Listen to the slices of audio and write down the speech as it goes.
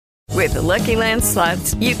With the Lucky Land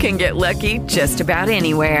Slots, you can get lucky just about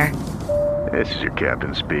anywhere. This is your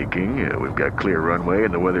captain speaking. We've got clear runway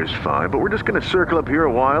and the weather's fine, but we're just going to circle up here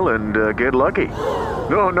a while and get lucky.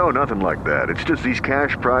 No, nothing like that. It's just these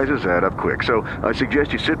cash prizes add up quick. So I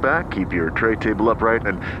suggest you sit back, keep your tray table upright,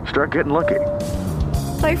 and start getting lucky.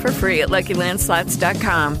 Play for free at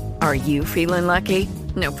LuckyLandSlots.com. Are you feeling lucky?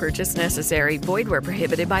 No purchase necessary. Void where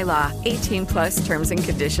prohibited by law. 18 plus terms and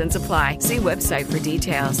conditions apply. See website for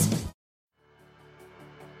details.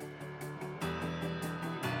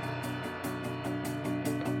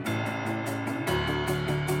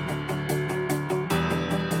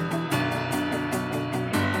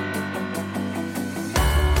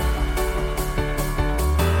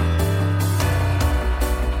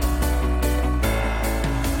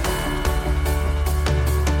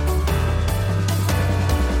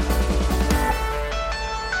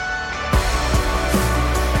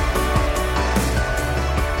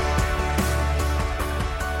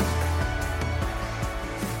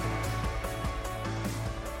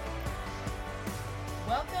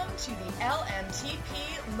 Welcome to the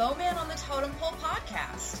LMTP Low Man on the Totem Pole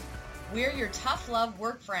podcast. We're your tough love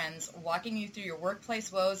work friends, walking you through your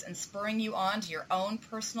workplace woes and spurring you on to your own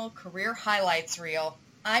personal career highlights reel.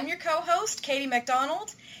 I'm your co-host, Katie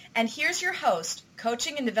McDonald, and here's your host,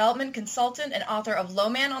 coaching and development consultant and author of Low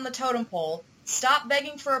Man on the Totem Pole, Stop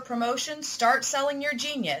Begging for a Promotion, Start Selling Your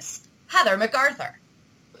Genius, Heather MacArthur.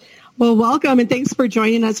 Well, welcome, and thanks for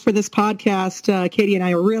joining us for this podcast. Katie and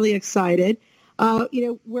I are really excited.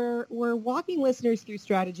 We're walking listeners through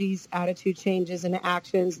strategies, attitude changes, and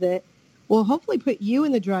actions that will hopefully put you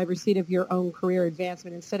in the driver's seat of your own career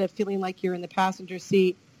advancement instead of feeling like you're in the passenger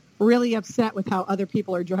seat, really upset with how other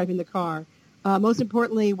people are driving the car. Most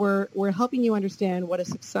importantly, we're helping you understand what a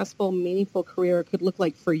successful, meaningful career could look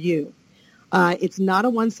like for you. It's not a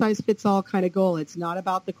one-size-fits-all kind of goal. It's not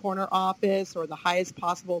about the corner office or the highest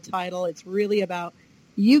possible title. It's really about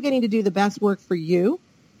you getting to do the best work for you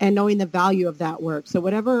and knowing the value of that work. So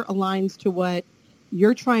whatever aligns to what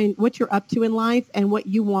you're up to in life and what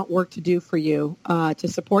you want work to do for you to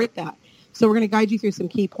support that. So we're going to guide you through some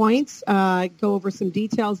key points, go over some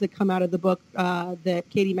details that come out of the book that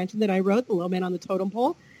Katie mentioned that I wrote, The Low Man on the Totem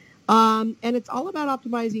Pole. And it's all about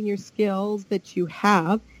optimizing your skills that you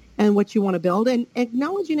have and what you want to build and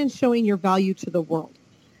acknowledging and showing your value to the world.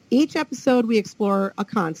 Each episode, we explore a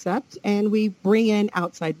concept, and we bring in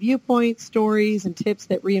outside viewpoints, stories, and tips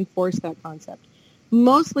that reinforce that concept.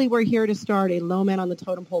 Mostly, we're here to start a low man on the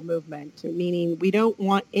totem pole movement, meaning we don't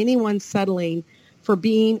want anyone settling for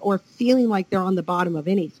being or feeling like they're on the bottom of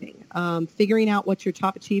anything. Figuring out what your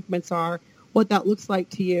top achievements are, what that looks like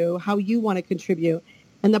to you, how you want to contribute.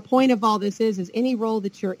 And the point of all this is any role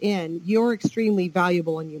that you're in, you're extremely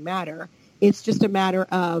valuable and you matter. It's just a matter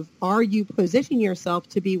of, are you positioning yourself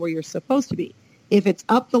to be where you're supposed to be? If it's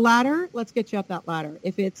up the ladder, let's get you up that ladder.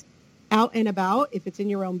 If it's out and about, if it's in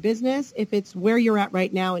your own business, if it's where you're at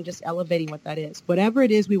right now and just elevating what that is. Whatever it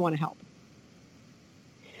is, we want to help.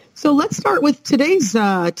 So let's start with today's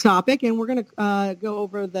topic, and we're going to go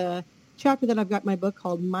over the chapter that I've got in my book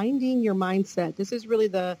called Minding Your Mindset. This is really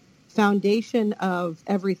the foundation of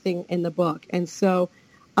everything in the book. And so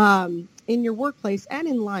in your workplace and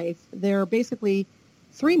in life, there are basically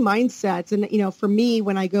three mindsets. And, for me,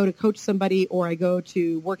 when I go to coach somebody or I go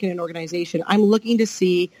to work in an organization, I'm looking to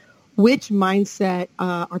see which mindset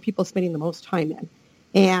are people spending the most time in.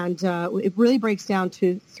 And it really breaks down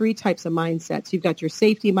to three types of mindsets. You've got your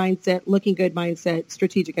safety mindset, looking good mindset,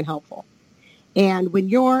 strategic and helpful. And when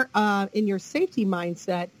you're in your safety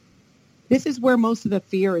mindset, this is where most of the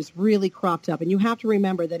fear is really cropped up. And you have to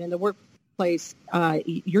remember that in the workplace,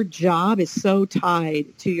 your job is so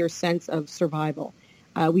tied to your sense of survival.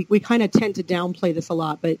 We kind of tend to downplay this a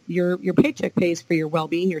lot, but your paycheck pays for your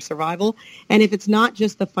well-being, your survival. And if it's not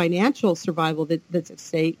just the financial survival that's at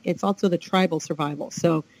stake, it's also the tribal survival.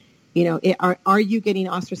 So, are you getting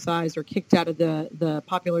ostracized or kicked out of the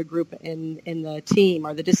popular group in the team?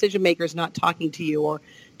 Are the decision makers not talking to you, or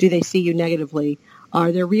do they see you negatively?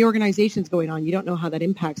 Are there reorganizations going on? You don't know how that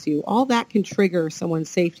impacts you. All that can trigger someone's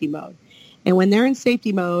safety mode. And when they're in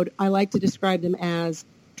safety mode, I like to describe them as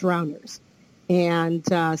drowners. And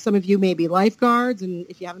some of you may be lifeguards, and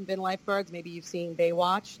if you haven't been lifeguards, maybe you've seen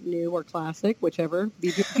Baywatch, new or classic, whichever, be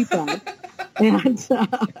fun. And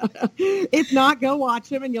if not, go watch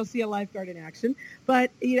them, and you'll see a lifeguard in action.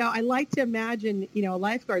 But, I like to imagine, a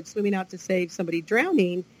lifeguard swimming out to save somebody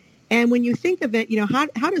drowning. And when you think of it,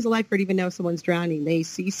 how does a lifeguard even know someone's drowning? They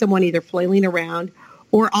see someone either flailing around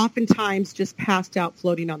or oftentimes just passed out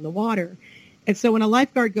floating on the water. And so when a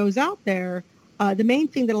lifeguard goes out there, the main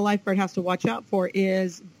thing that a lifeguard has to watch out for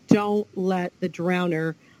is don't let the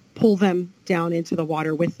drowner pull them down into the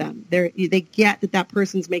water with them. They get that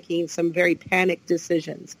person's making some very panicked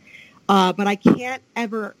decisions. But I can't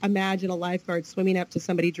ever imagine a lifeguard swimming up to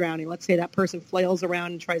somebody drowning. Let's say that person flails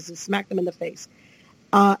around and tries to smack them in the face.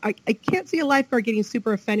 I can't see a lifeguard getting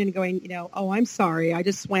super offended and going, oh, I'm sorry, I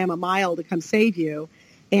just swam a mile to come save you.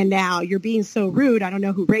 And now you're being so rude, I don't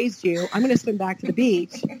know who raised you. I'm going to swim back to the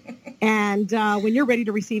beach. And when you're ready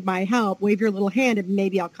to receive my help, wave your little hand and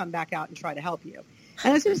maybe I'll come back out and try to help you.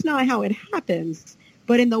 And that's just not how it happens.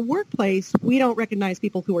 But in the workplace, we don't recognize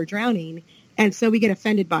people who are drowning, and so we get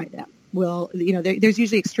offended by them. Well, there's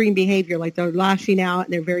usually extreme behavior, like they're lashing out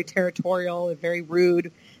and they're very territorial, they're very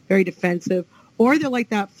rude, very defensive, or they're like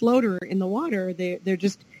that floater in the water. They're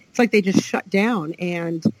just, it's like they just shut down,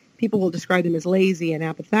 and people will describe them as lazy and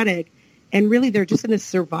apathetic, and really they're just in a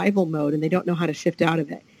survival mode and they don't know how to shift out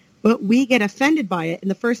of it. But we get offended by it,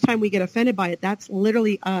 and the first time we get offended by it, that's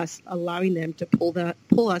literally us allowing them to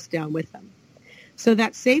pull us down with them. So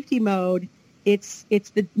that safety mode, it's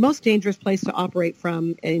the most dangerous place to operate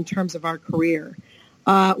from in terms of our career.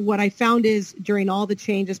 What I found is during all the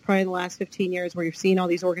changes probably in the last 15 years where you're seeing all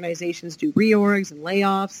these organizations do reorgs and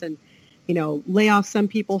layoffs and, lay off some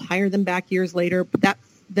people, hire them back years later, but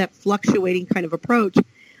that fluctuating kind of approach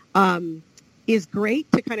is great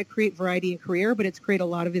to kind of create variety in career, but it's created a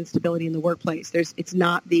lot of instability in the workplace. It's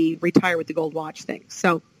not the retire with the gold watch thing.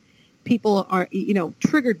 So people are,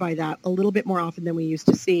 triggered by that a little bit more often than we used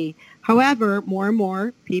to see. However, more and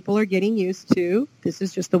more people are getting used to this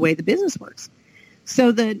is just the way the business works.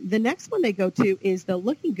 So the next one they go to is the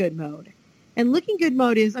looking good mode. And looking good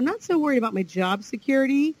mode is, I'm not so worried about my job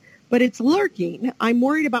security, but it's lurking. I'm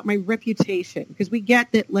worried about my reputation, because we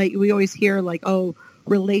get that, like, we always hear like, oh,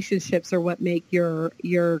 relationships are what make your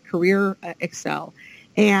career excel.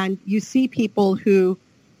 And you see people who,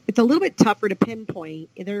 it's a little bit tougher to pinpoint.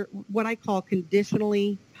 They're what I call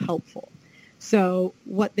conditionally helpful. So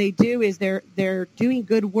what they do is they're doing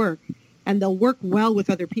good work, and they'll work well with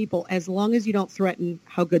other people as long as you don't threaten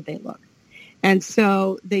how good they look. And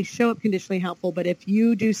so they show up conditionally helpful, but if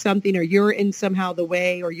you do something or you're in somehow the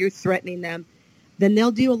way or you're threatening them, then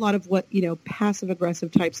they'll do a lot of what,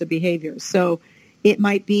 passive-aggressive types of behaviors. So it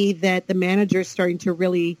might be that the manager is starting to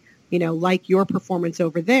really, like your performance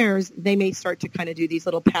over theirs. They may start to kind of do these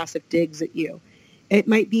little passive digs at you. It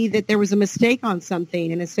might be that there was a mistake on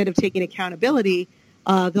something, and instead of taking accountability,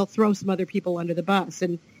 they'll throw some other people under the bus.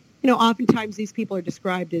 And oftentimes these people are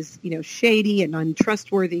described as, shady and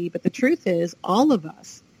untrustworthy. But the truth is all of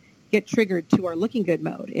us get triggered to our looking good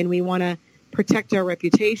mode, and we want to protect our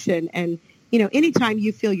reputation. And, anytime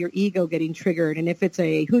you feel your ego getting triggered, and if it's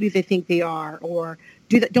a who do they think they are, or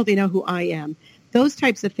don't they know who I am, those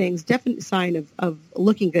types of things, definite sign of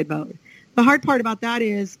looking good mode. The hard part about that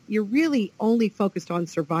is you're really only focused on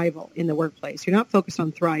survival in the workplace. You're not focused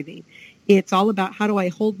on thriving. It's all about how do I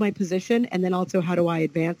hold my position, and then also how do I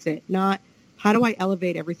advance it, not how do I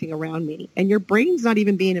elevate everything around me. And your brain's not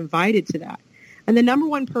even being invited to that. And the number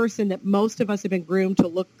one person that most of us have been groomed to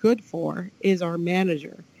look good for is our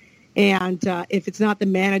manager. And if it's not the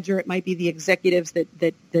manager, it might be the executives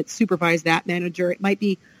that supervise that manager. It might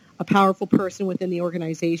be a powerful person within the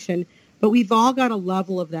organization. But we've all got a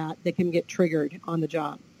level of that can get triggered on the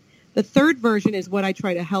job. The third version is what I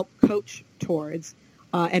try to help coach towards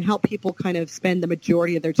and help people kind of spend the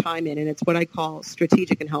majority of their time in, and it's what I call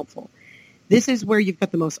strategic and helpful. This is where you've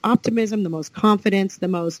got the most optimism, the most confidence, the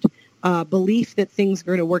most belief that things are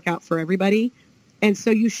going to work out for everybody. And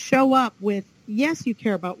so you show up with, yes, you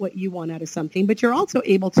care about what you want out of something, but you're also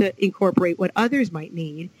able to incorporate what others might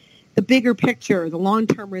need, the bigger picture, the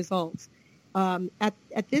long-term results.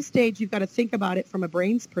 At this stage, you've got to think about it from a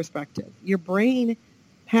brain's perspective. Your brain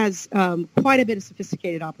has quite a bit of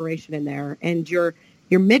sophisticated operation in there, and your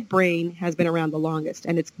midbrain has been around the longest,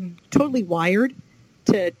 and it's totally wired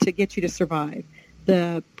to get you to survive.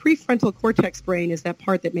 The prefrontal cortex brain is that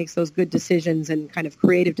part that makes those good decisions and kind of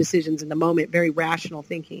creative decisions in the moment, very rational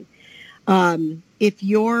thinking. If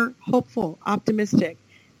you're hopeful, optimistic,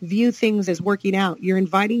 view things as working out, you're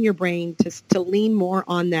inviting your brain to lean more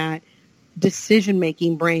on that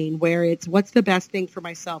decision-making brain, where it's what's the best thing for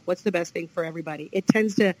myself, what's the best thing for everybody. It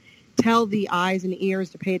tends to tell the eyes and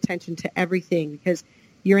ears to pay attention to everything because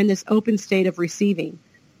you're in this open state of receiving.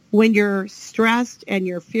 When you're stressed and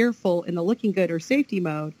you're fearful in the looking good or safety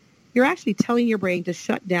mode, you're actually telling your brain to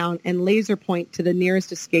shut down and laser point to the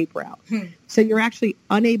nearest escape route. So you're actually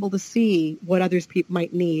unable to see what others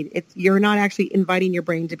might need. You're not actually inviting your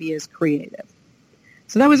brain to be as creative.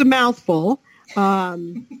 So that was a mouthful. Let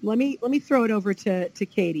me throw it over to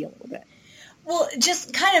Katie a little bit. Well,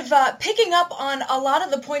 just kind of picking up on a lot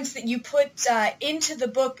of the points that you put into the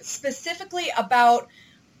book, specifically about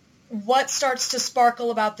what starts to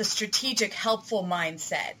sparkle about the strategic, helpful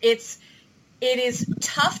mindset. It is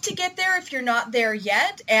tough to get there if you're not there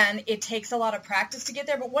yet, and it takes a lot of practice to get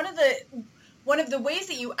there. But one of the ways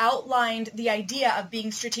that you outlined the idea of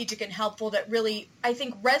being strategic and helpful that really, I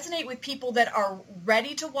think, resonate with people that are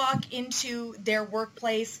ready to walk into their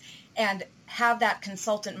workplace and have that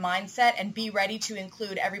consultant mindset and be ready to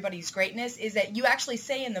include everybody's greatness is that you actually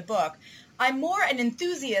say in the book, I'm more an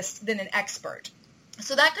enthusiast than an expert.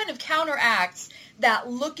 So that kind of counteracts that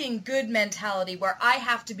looking good mentality where I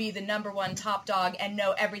have to be the number one top dog and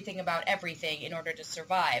know everything about everything in order to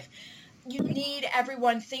survive. You need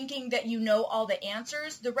everyone thinking that you know all the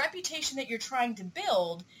answers. The reputation that you're trying to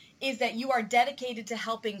build is that you are dedicated to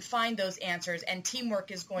helping find those answers, and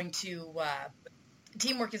teamwork is going to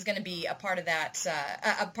be a part of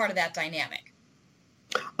that dynamic.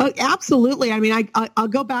 Absolutely. I mean, I'll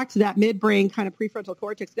go back to that midbrain kind of prefrontal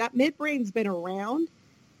cortex. That midbrain's been around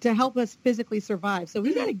to help us physically survive. So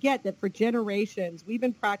we've got to get that for generations, we've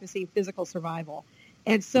been practicing physical survival.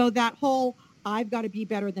 And so that whole, I've got to be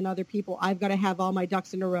better than other people, I've got to have all my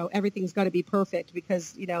ducks in a row, everything's got to be perfect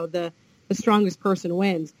because, the strongest person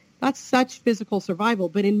wins. That's such physical survival.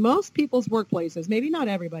 But in most people's workplaces, maybe not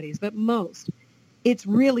everybody's, but most, it's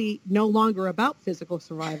really no longer about physical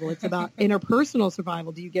survival. It's about interpersonal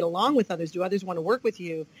survival. Do you get along with others? Do others want to work with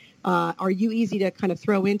you? Are you easy to kind of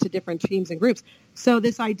throw into different teams and groups? So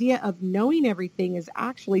this idea of knowing everything is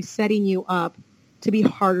actually setting you up to be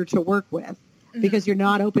harder to work with because you're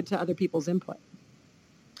not open to other people's input.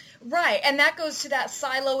 Right, and that goes to that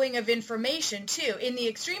siloing of information, too. In the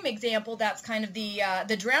extreme example, that's kind of the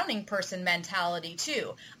drowning person mentality,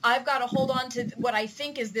 too. I've got to hold on to what I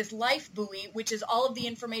think is this life buoy, which is all of the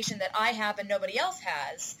information that I have and nobody else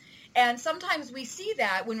has. And sometimes we see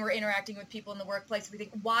that when we're interacting with people in the workplace. We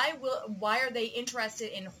think, why are they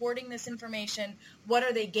interested in hoarding this information? What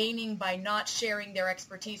are they gaining by not sharing their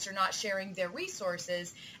expertise or not sharing their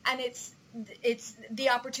resources? And it's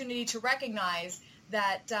the opportunity to recognize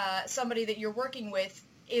that somebody that you're working with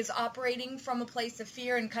is operating from a place of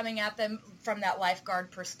fear and coming at them from that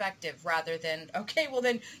lifeguard perspective rather than, okay, well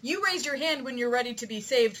then you raise your hand when you're ready to be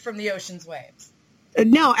saved from the ocean's waves.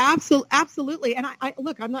 No, absolutely. And I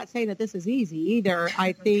look, I'm not saying that this is easy either.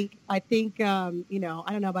 I think, I don't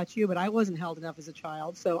know about you, but I wasn't held enough as a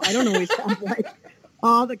child. So I don't always have like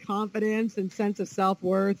all the confidence and sense of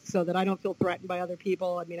self-worth so that I don't feel threatened by other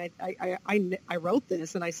people. I mean, I wrote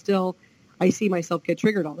this and I see myself get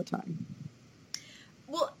triggered all the time.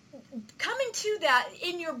 Well, coming to that,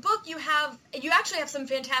 in your book, you actually have some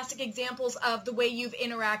fantastic examples of the way you've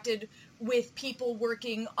interacted with people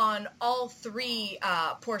working on all three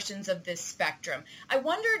portions of this spectrum. I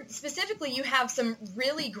wondered specifically, you have some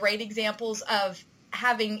really great examples of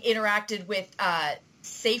having interacted with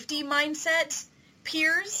safety mindset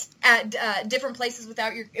peers at different places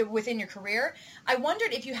within your career. I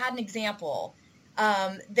wondered if you had an example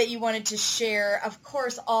that you wanted to share. Of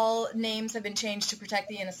course, all names have been changed to protect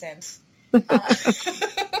the innocent. But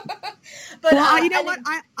well, you know what?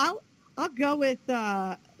 I'll go with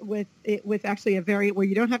actually a very where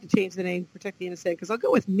you don't have to change the name to protect the innocent because I'll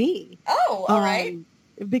go with me. Oh, all right.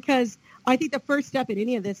 Because I think the first step in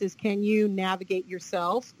any of this is can you navigate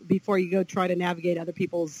yourself before you go try to navigate other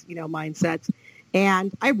people's mindsets.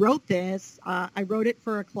 And I wrote this. I wrote it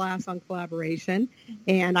for a class on collaboration,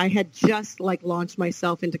 and I had just launched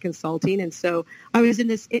myself into consulting. And so I was in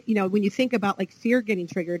this, when you think about fear getting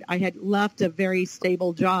triggered, I had left a very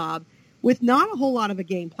stable job with not a whole lot of a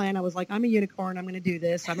game plan. I was like, I'm a unicorn. I'm going to do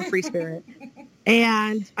this. I'm a free spirit.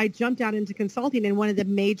 And I jumped out into consulting, and one of the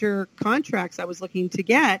major contracts I was looking to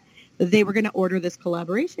get, they were going to order this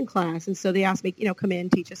collaboration class. And so they asked me, come in,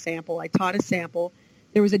 teach a sample. I taught a sample.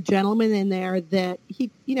 There was a gentleman in there that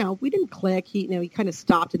we didn't click. He kind of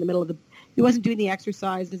stopped in the middle of he wasn't doing the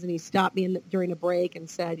exercises, and he stopped me during a break and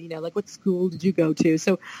said, what school did you go to?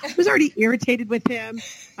 So I was already irritated with him.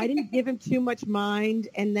 I didn't give him too much mind.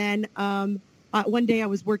 And then one day I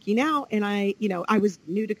was working out, and I was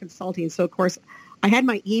new to consulting. So of course I had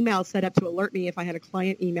my email set up to alert me if I had a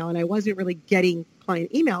client email, and I wasn't really getting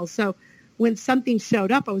client emails. So when something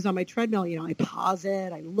showed up, I was on my treadmill, I pause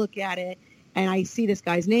it, I look at it, and I see this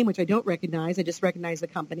guy's name, which I don't recognize. I just recognize the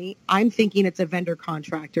company. I'm thinking it's a vendor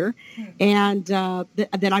contractor, and that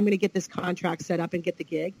I'm going to get this contract set up and get the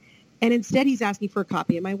gig. And instead, he's asking for a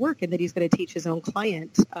copy of my work and that he's going to teach his own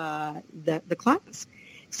client the class.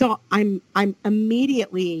 So I'm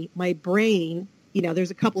immediately, my brain,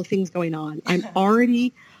 there's a couple of things going on. I'm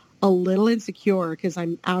already a little insecure because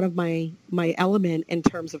I'm out of my element in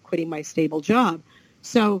terms of quitting my stable job.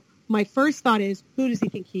 So my first thought is, who does he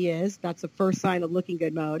think he is? That's the first sign of looking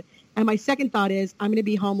good mode. And my second thought is I'm going to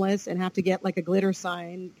be homeless and have to get like a glitter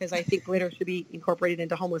sign because I think glitter should be incorporated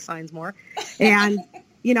into homeless signs more. And,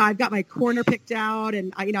 I've got my corner picked out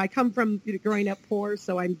and I come from growing up poor,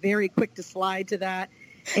 so I'm very quick to slide to that.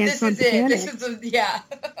 And this is it. Yeah.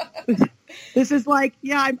 This is like,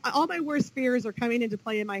 all my worst fears are coming into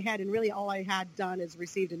play in my head. And really all I had done is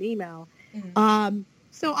received an email. Mm-hmm.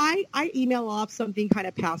 So I email off something kind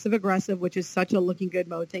of passive aggressive, which is such a looking good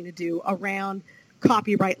mode thing to do around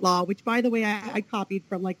copyright law, which, by the way, I copied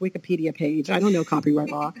from like Wikipedia page. I don't know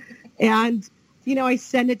copyright law. And, I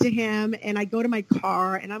send it to him and I go to my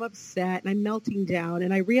car and I'm upset and I'm melting down.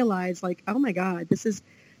 And I realize like, oh my God, this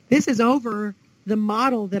is over the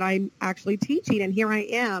model that I'm actually teaching. And here I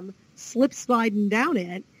am slip sliding down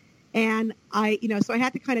it. And so I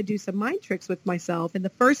had to kind of do some mind tricks with myself. And the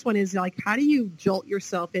first one is like, how do you jolt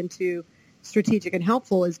yourself into strategic and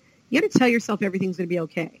helpful is you got to tell yourself everything's going to be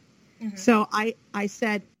okay. Mm-hmm. So I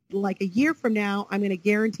said, like a year from now, I'm going to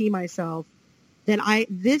guarantee myself that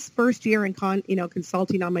this first year in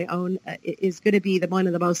consulting on my own is going to be one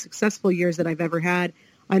of the most successful years that I've ever had.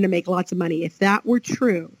 I'm going to make lots of money. If that were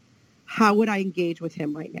true, how would I engage with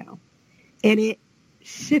him right now? And it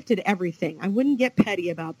shifted everything. I wouldn't get petty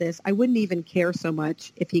about this. I wouldn't even care so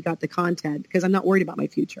much if he got the content because I'm not worried about my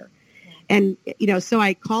future. And, so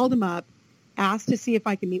I called him up, asked to see if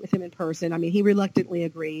I could meet with him in person. I mean, he reluctantly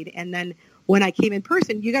agreed. And then when I came in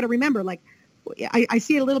person, you got to remember, like, I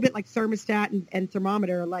see it a little bit like thermostat and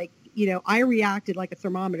thermometer. Like, I reacted like a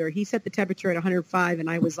thermometer. He set the temperature at 105 and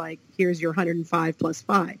I was like, here's your 105 plus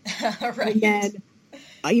 5. Right. And then,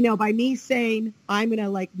 by me saying I'm going to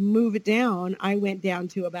like move it down, I went down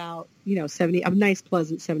to about, 70, a nice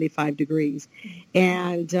pleasant 75 degrees.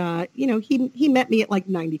 And, he met me at like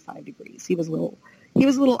 95 degrees. He was a little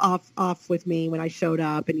off with me when I showed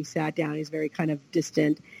up and he sat down. He's very kind of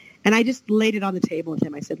distant. And I just laid it on the table with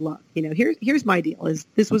him. I said, look, here's my deal is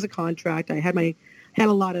this was a contract. I had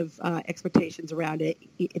a lot of expectations around it.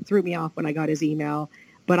 It threw me off when I got his email,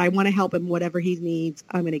 but I want to help him. Whatever he needs,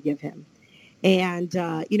 I'm going to give him. And,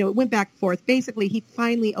 it went back and forth. Basically, he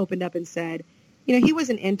finally opened up and said, he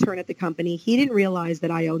was an intern at the company. He didn't realize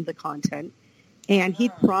that I owned the content. And he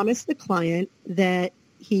promised the client that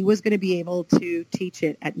he was going to be able to teach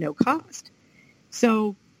it at no cost.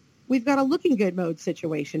 So we've got a looking good mode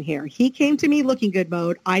situation here. He came to me looking good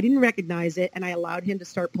mode. I didn't recognize it, and I allowed him to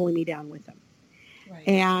start pulling me down with him. Right.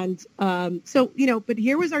 And but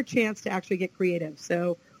here was our chance to actually get creative.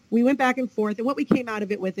 So we went back and forth, and what we came out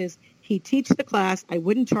of it with is he'd teach the class. I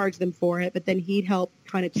wouldn't charge them for it, but then he'd help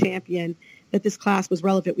kind of champion that this class was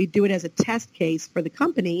relevant. We'd do it as a test case for the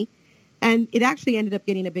company, and it actually ended up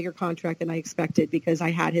getting a bigger contract than I expected because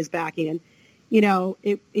I had his backing. And,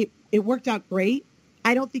 it worked out great.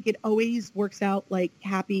 I don't think it always works out like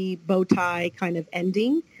happy bow tie kind of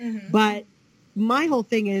ending, but my whole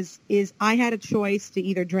thing is I had a choice to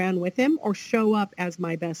either drown with him or show up as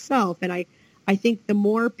my best self. And I think the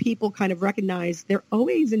more people kind of recognize they're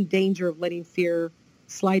always in danger of letting fear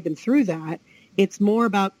slide them through that, it's more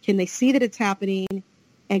about can they see that it's happening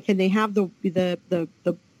and can they have the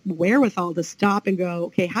wherewithal to stop and go,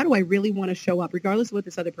 okay, how do I really want to show up regardless of what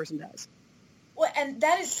this other person does? Well, and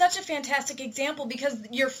that is such a fantastic example because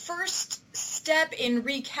your first step in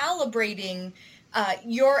recalibrating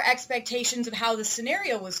your expectations of how the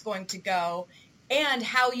scenario was going to go and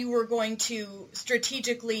how you were going to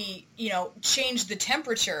strategically, change the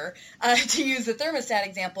temperature, to use the thermostat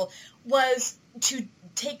example, was to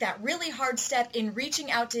take that really hard step in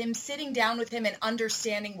reaching out to him, sitting down with him, and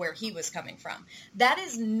understanding where he was coming from. That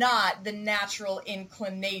is not the natural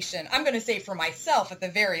inclination, I'm going to say for myself at the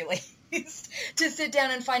very least, to sit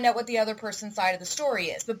down and find out what the other person's side of the story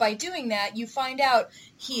is. But by doing that, you find out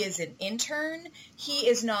he is an intern. He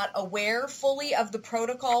is not aware fully of the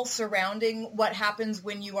protocol surrounding what happens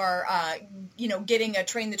when you are, getting a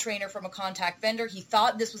train the trainer from a contact vendor. He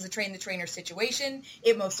thought this was a train the trainer situation.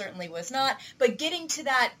 It most certainly was not. But getting to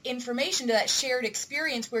that information, to that shared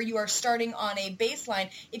experience where you are starting on a baseline,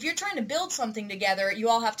 if you're trying to build something together, you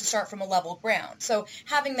all have to start from a level ground. So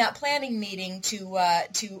having that planning meeting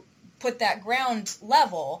to put that ground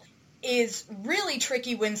level is really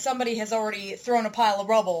tricky when somebody has already thrown a pile of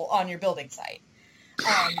rubble on your building site.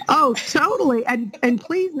 Oh, totally. And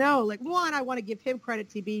please know, like, one, I want to give him credit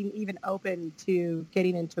to being even open to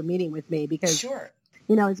getting into a meeting with me because, sure,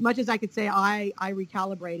 as much as I could say I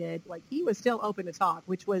recalibrated, like he was still open to talk,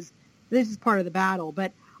 this is part of the battle.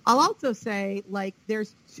 But I'll also say, like,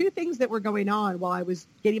 there's two things that were going on while I was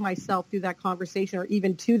getting myself through that conversation or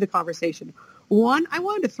even to the conversation. One, I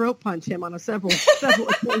wanted to throat punch him on several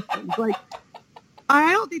occasions. Like,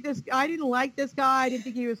 I don't think I didn't like this guy. I didn't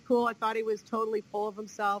think he was cool. I thought he was totally full of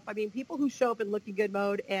himself. I mean, people who show up in looking good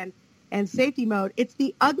mode and safety mode, it's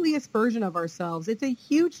the ugliest version of ourselves. It's a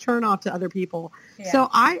huge turnoff to other people. Yeah. So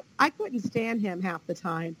I couldn't stand him half the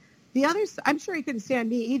time. The others, I'm sure he couldn't stand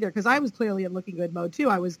me either, because I was clearly in looking good mode too.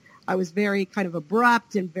 I was very kind of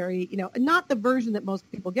abrupt and very, not the version that most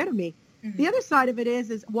people get of me. Mm-hmm. The other side of it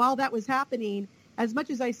is while that was happening, as much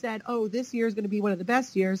as I said, oh, this year is going to be one of the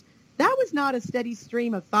best years, that was not a steady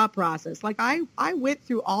stream of thought process. Like I went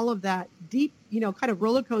through all of that deep, kind of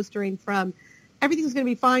roller coastering from everything's going to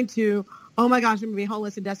be fine to, oh my gosh, I'm going to be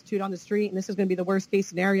homeless and destitute on the street, and this is going to be the worst case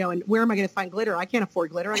scenario. And where am I going to find glitter? I can't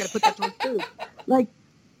afford glitter. I got to put that towards food. Like,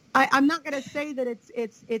 I'm not going to say that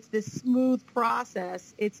it's this smooth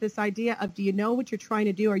process. It's this idea of, do you know what you're trying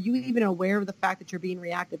to do? Are you even aware of the fact that you're being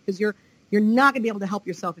reactive? Because you're not going to be able to help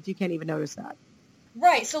yourself if you can't even notice that.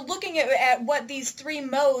 Right. So looking at what these three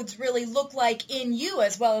modes really look like in you,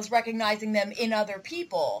 as well as recognizing them in other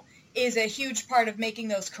people, is a huge part of making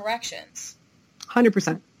those corrections.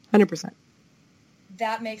 100%. 100%.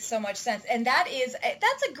 That makes so much sense. And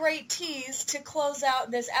that's a great tease to close out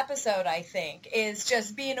this episode, I think, is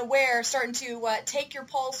just being aware, starting to take your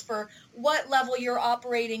pulse for what level you're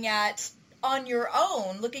operating at on your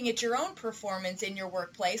own, looking at your own performance in your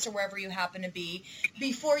workplace or wherever you happen to be,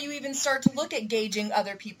 before you even start to look at gauging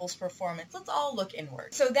other people's performance. Let's all look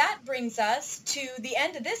inward. So that brings us to the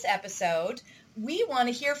end of this episode. We want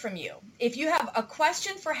to hear from you. If you have a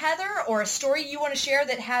question for Heather or a story you want to share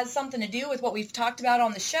that has something to do with what we've talked about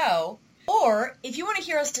on the show, or if you want to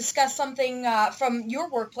hear us discuss something from your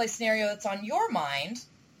workplace scenario that's on your mind,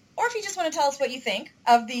 or if you just want to tell us what you think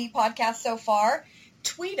of the podcast so far,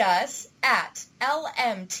 tweet us at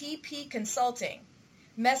LMTP Consulting.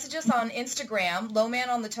 Message us on Instagram, Lowman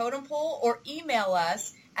on the Totem Pole, or email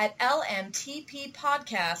us at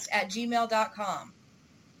lmtppodcast@gmail.com.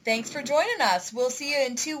 Thanks for joining us. We'll see you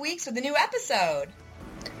in 2 weeks with a new episode.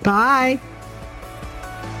 Bye.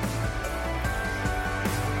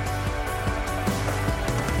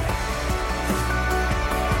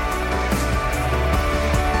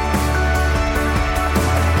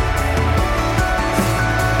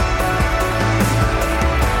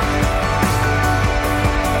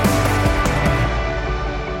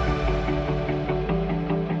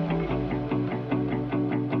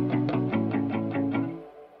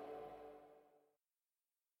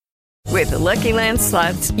 With the Lucky Land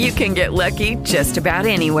Slots, you can get lucky just about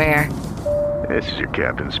anywhere. This is your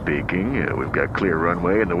captain speaking. We've got clear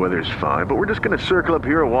runway and the weather's fine, but we're just going to circle up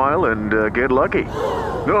here a while and get lucky.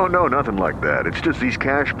 No, nothing like that. It's just these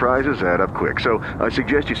cash prizes add up quick. So I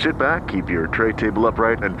suggest you sit back, keep your tray table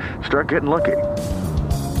upright, and start getting lucky.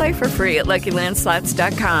 Play for free at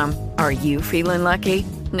LuckyLandSlots.com. Are you feeling lucky?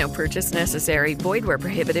 No purchase necessary. Void where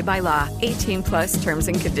prohibited by law. 18+ terms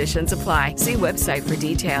and conditions apply. See website for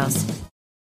details.